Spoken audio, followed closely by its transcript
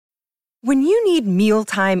When you need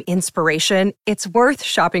mealtime inspiration, it's worth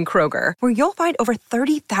shopping Kroger, where you'll find over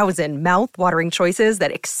 30,000 mouth-watering choices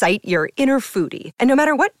that excite your inner foodie. And no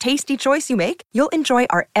matter what tasty choice you make, you'll enjoy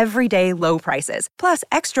our everyday low prices, plus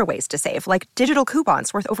extra ways to save, like digital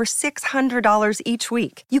coupons worth over $600 each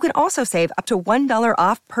week. You can also save up to $1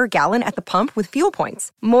 off per gallon at the pump with fuel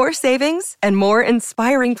points. More savings and more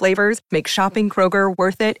inspiring flavors make shopping Kroger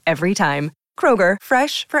worth it every time. Kroger,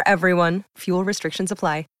 fresh for everyone. Fuel restrictions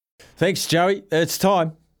apply. Thanks, Joey. It's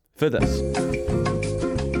time for this.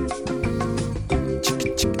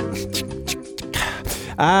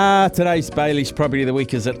 Today's Bayley's Property of the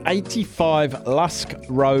Week is at 85 Lusk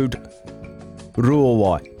Road,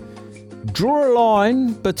 Ruawai. Draw a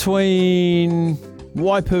line between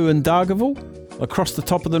Waipu and Dargaville, across the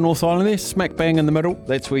top of the North Island there, smack bang in the middle.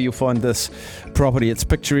 That's where you'll find this property. It's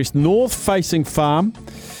picturesque north-facing farm.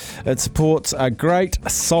 It supports a great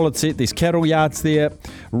solid set. There's cattle yards there,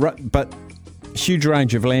 but huge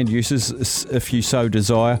range of land uses if you so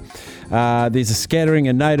desire. There's a scattering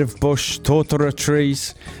of native bush, totara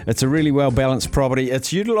trees. It's a really well-balanced property.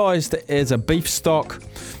 It's utilised as a beef stock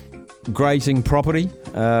grazing property,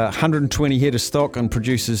 120 head of stock, and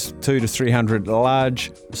produces 200 to 300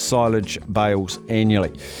 large silage bales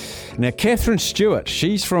annually. Now, Catherine Stewart,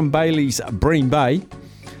 she's from BAYLEY'S Bream Bay.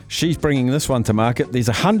 She's bringing this one to market. There's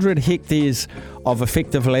 100 hectares of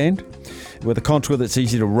effective land with a contour that's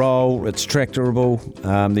easy to roll. It's tractorable.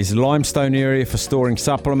 There's a limestone area for storing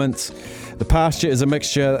supplements. The pasture is a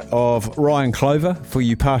mixture of rye and clover for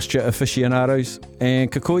you pasture aficionados,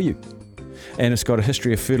 and kikuyu. And it's got a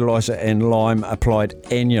history of fertiliser and lime applied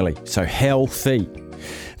annually, so healthy.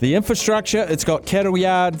 The infrastructure, it's got cattle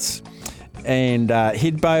yards and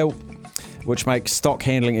head bale, which makes stock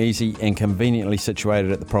handling easy and conveniently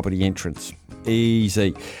situated at the property entrance.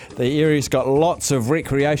 Easy. The area's got lots of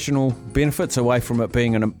recreational benefits away from it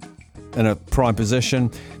being in a prime position.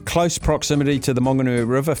 Close proximity to the Monganui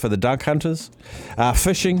River for the duck hunters.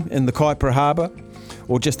 Fishing in the Kaipara Harbour,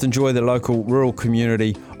 or just enjoy the local rural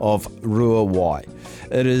community of Ruawai.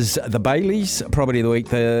 It is the BAYLEY'S Property of the Week.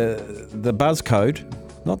 The buzz code,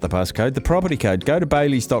 not the buzz code, the property code. Go to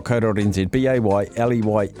bayleys.co.nz,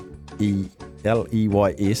 BAYLEYS.co.nz.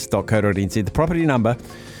 The property number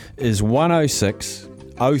is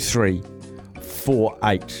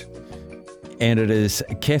 1060348, and it is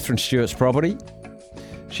Catherine Stewart's property.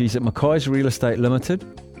 She's at Mackay's Real Estate Limited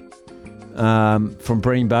from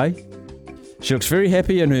Bream Bay. She looks very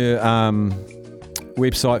happy in her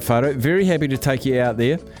website photo. Very happy to take you out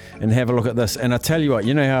there and have a look at this. And I tell you what,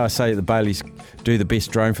 you know how I say the BAYLEY'S do the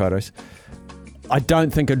best drone photos? I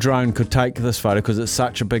don't think a drone could take this photo because it's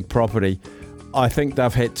such a big property. I think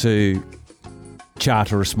they've had to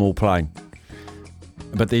charter a small plane.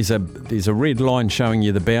 But there's a red line showing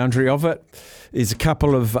you the boundary of it. There's a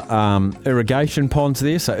couple of irrigation ponds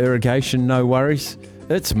there, so irrigation, no worries.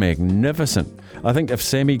 It's magnificent. I think if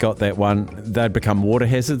Sammy got that one, they'd become water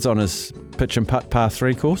hazards on his pitch and putt par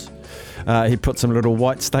 3 course. He'd put some little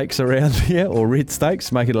white stakes around here, or red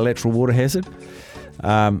stakes, make it a lateral water hazard.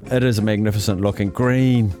 It is a magnificent looking,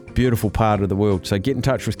 green, beautiful part of the world. So get in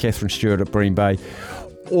touch with Catherine Stewart at Bream Bay,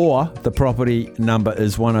 or the property number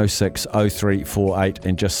is 1060348,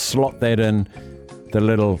 and just slot that in the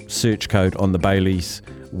little search code on the BAYLEY'S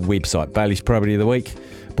website. BAYLEY'S Property of the Week,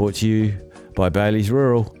 brought to you by BAYLEY'S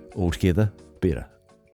Rural, altogether better.